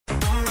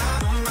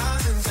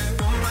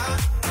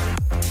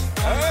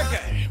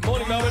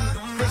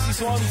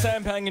Swan,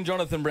 Sam Pang and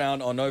Jonathan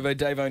Brown on Novo.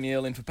 Dave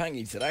O'Neill in for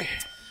Pangy today.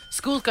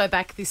 Schools go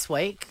back this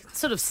week.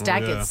 Sort of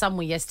staggered. yeah. Some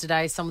were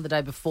yesterday, some were the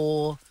day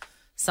before,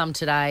 some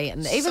today,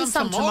 and even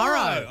some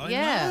tomorrow. I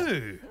yeah.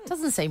 know.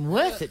 Doesn't seem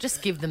worth it.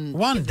 Just give them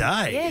One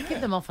day. Yeah, give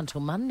them off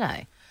until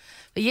Monday.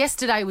 But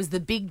yesterday was the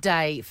big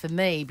day for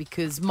me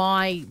because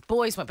my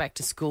boys went back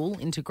to school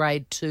into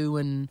grade 2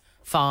 and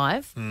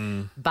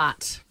 5.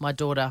 But my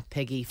daughter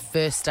Peggy,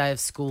 first day of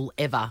school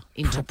ever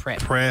into prep.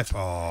 Prep.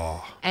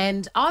 Oh.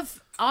 And I've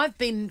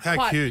been How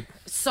quite cute.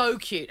 so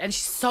cute, and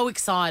she's so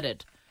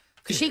excited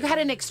because she had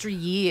an extra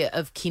year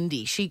of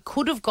kindy. She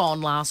could have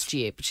gone last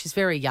year, but she's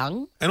very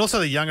young. And also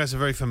the youngest are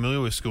very familiar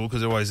with school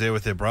because they're always there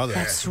with their brother.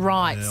 That's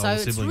right. Yeah, So older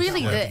it's siblings.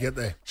 really Glad to get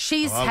there.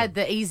 she's had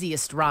the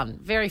easiest run.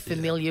 Very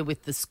familiar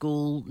with the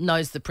school,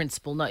 knows the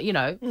principal,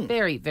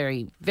 very,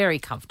 very, very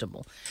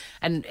comfortable.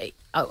 And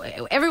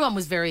everyone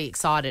was very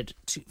excited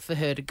for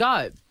her to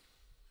go,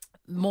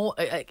 more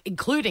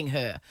including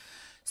her.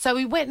 So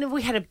we went and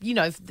we had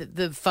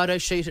the photo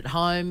shoot at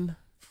home.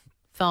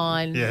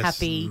 Fine, Yes.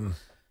 happy.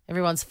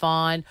 Everyone's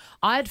fine.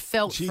 I had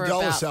felt She for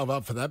dolled about herself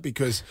up for that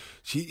because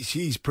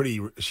she's pretty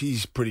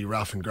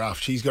rough and gruff.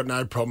 She's got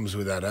no problems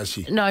with that, has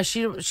she? No,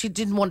 she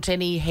didn't want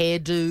any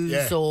hairdos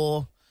Yeah.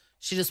 or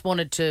she just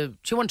wanted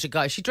to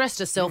go. She dressed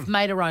herself,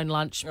 made her own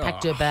lunch,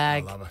 packed her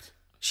bag. I love it.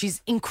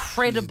 She's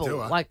incredible. She's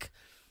a doer.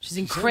 She's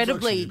Seems like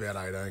incredibly she's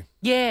about 18.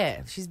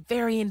 yeah, she's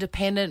very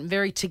independent,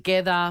 very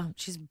together.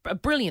 She's a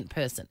brilliant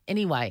person.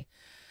 Anyway,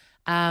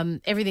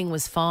 everything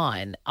was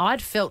fine.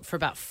 I'd felt for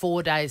about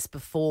 4 days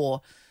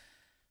before,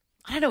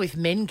 I don't know if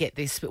men get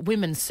this, but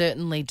women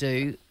certainly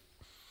do,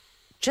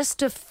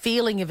 just a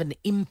feeling of an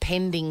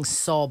impending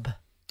sob.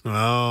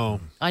 Oh,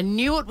 I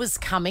knew it was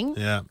coming.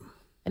 yeah.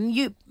 And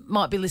you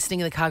might be listening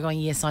in the car going,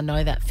 yes, I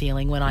know that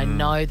feeling when I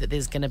know that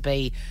there's going to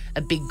be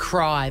a big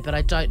cry, but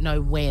I don't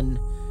know when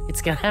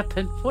it's going to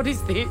happen. What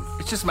is this?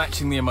 It's just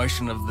matching the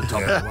emotion of the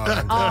topic. Yeah, well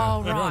done,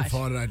 Oh, Dana. You're on right.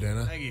 fire today,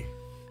 Dana. Thank you. You've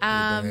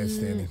been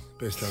outstanding.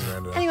 Best on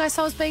round today. Anyway,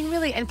 so I was being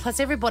really, and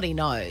plus everybody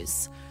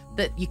knows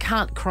that you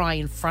can't cry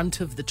in front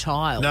of the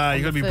child. No, on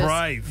you got to the be first-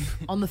 brave.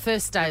 On the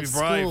first day of be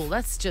brave. school.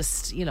 That's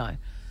just,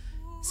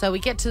 So we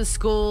get to the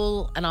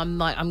school and I'm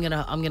like, I'm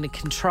gonna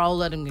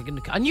control it.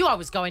 I knew I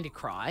was going to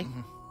cry,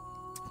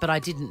 but I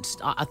didn't.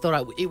 I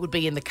thought it would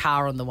be in the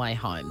car on the way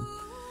home,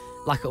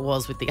 like it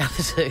was with the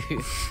other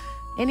two.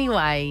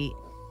 Anyway,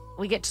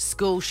 we get to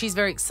school. She's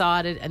very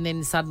excited, and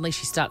then suddenly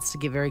she starts to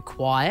get very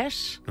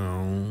quiet. Oh.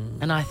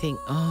 And I think,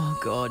 oh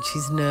God,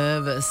 she's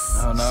nervous.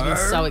 Oh, no. She's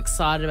been so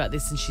excited about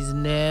this, and she's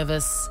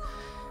nervous.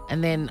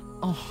 And then,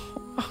 I'm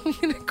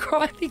gonna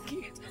cry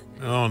again.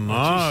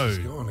 Oh, She's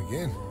no. gone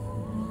again.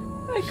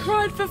 I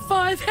cried for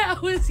 5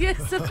 hours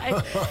yesterday.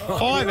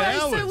 5 hours?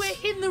 So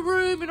we're in the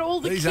room and all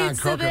the These aren't kids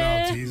are crocodile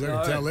there. tears. I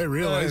can tell they're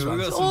real. These we've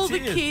ones. got some All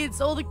tears.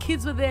 the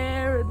kids were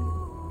there.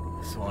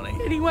 And Swanee.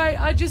 anyway,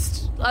 I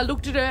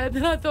looked at her and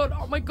then I thought,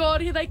 oh my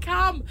God, here they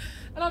come.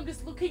 And I'm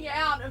just looking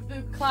out of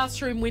the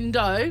classroom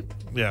window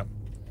Yeah.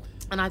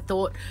 and I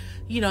thought,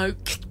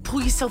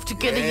 pull yourself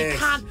together. Yes. You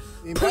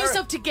can't pull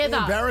yourself together.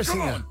 You're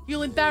embarrassing her.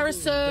 You'll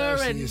embarrass her,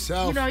 Embarrassing and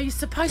yourself. you're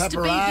supposed to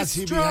be this Paparazzi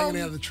be strong.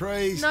 hanging out of the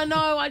trees. No,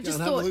 I just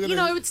and have a thought, look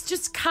at her. it's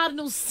just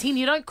cardinal sin.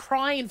 You don't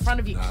cry in front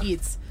of your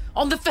kids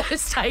on the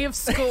first day of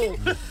school.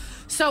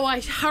 So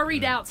I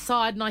hurried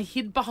outside and I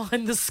hid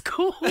behind the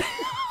school.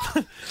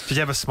 Did you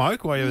have a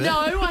smoke while you were there?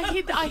 No, I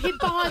hid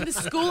behind the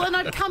school and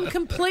I'd come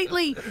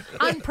completely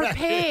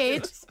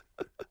unprepared.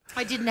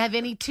 I didn't have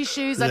any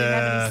tissues. I didn't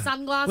have any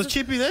sunglasses. Was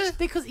Chippy there?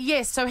 Because,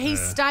 yes, so he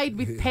stayed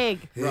with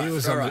Peg. He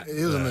was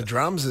on the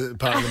drums,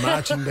 part of the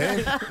marching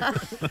band.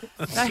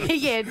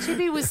 Yeah,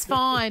 Chippy was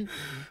fine.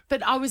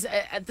 But I was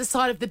at the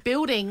side of the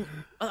building,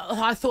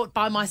 I thought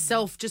by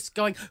myself, just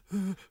going,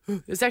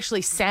 there's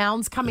actually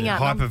sounds coming out.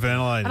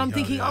 Hyperventilating. And I'm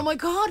thinking, oh my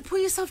God, pull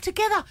yourself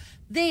together.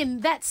 Then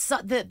that's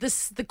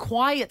the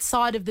quiet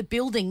side of the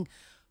building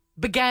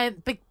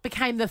became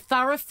the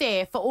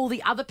thoroughfare for all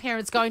the other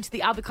parents going to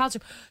the other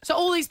classroom. So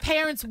all these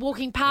parents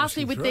walking past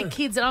me with their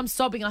kids and I'm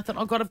sobbing. I thought,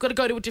 oh God, I've got to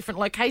go to a different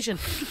location.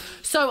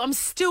 So I'm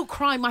still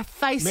crying. My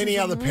face Many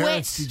is other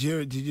parents. wet.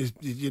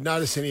 Did you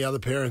notice any other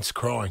parents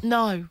crying?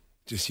 No,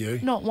 Just you?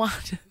 not one.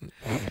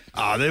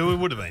 Oh, there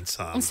would have been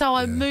some. And so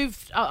I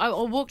moved, I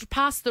walked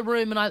past the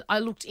room and I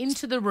looked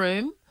into the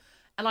room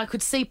and I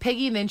could see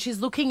Peggy and then she's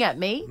looking at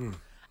me.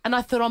 And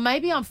I thought,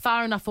 maybe I'm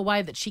far enough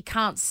away that she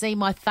can't see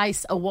my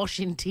face awash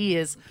in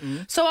tears.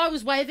 So I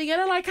was waving at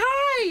her like,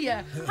 hey,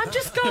 I'm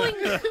just going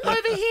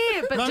over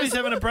here. But Mummy's just,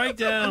 having a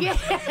breakdown.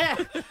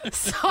 yeah.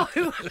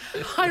 So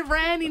I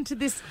ran into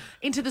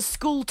the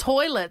school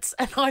toilets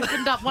and I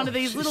opened up one of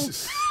these little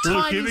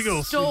Little tiny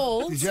cubicles.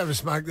 stalls. Did you have a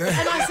smoke there?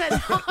 And I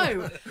said,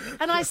 no.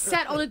 And I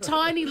sat on a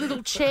tiny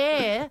little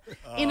chair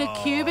in a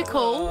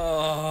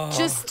cubicle,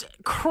 just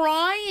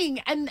crying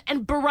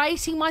and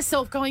berating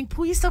myself, going,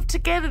 pull yourself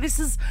together. This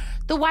is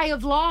the way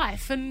of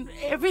life and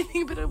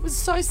everything. But it was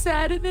so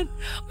sad. And then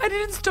I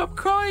didn't stop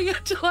crying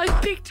until I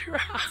picked her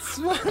up.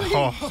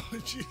 Oh,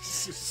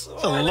 Jesus.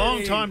 it's a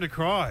long time to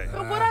cry.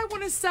 But what I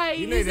want to say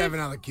You is need to if- have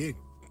another kid.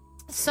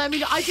 So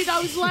many. I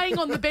was laying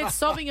on the bed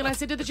sobbing, and I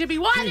said to the chippy,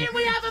 "Why didn't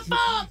we have a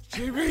fork?"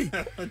 Jimmy,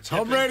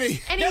 I'm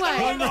ready. Anyway,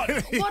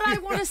 what I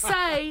want to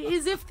say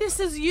is, if this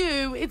is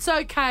you, it's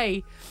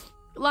okay.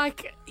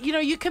 Like, you know,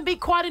 you can be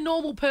quite a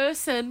normal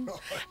person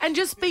and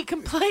just be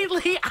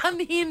completely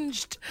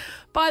unhinged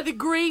by the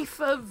grief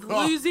of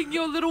losing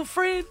your little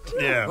friend.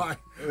 Yeah. Mate,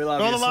 We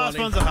love All you, the last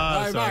Swanee. ones are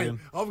hard, hey, Sagan.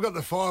 mate, I've got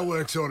the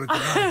fireworks on it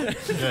today.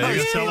 Yeah, you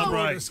can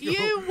celebrate.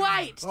 You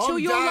wait till I'm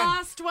your done.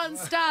 last one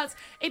starts.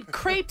 It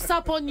creeps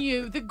up on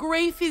you. The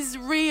grief is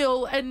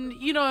real, and,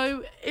 you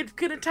know, it's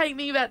going to take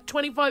me about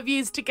 25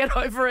 years to get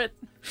over it.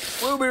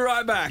 We'll be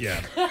right back.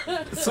 Yeah.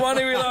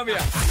 Swanee, we love you.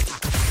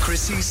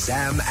 Chrissy,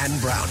 Sam,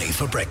 and Brownie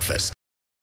for breakfast.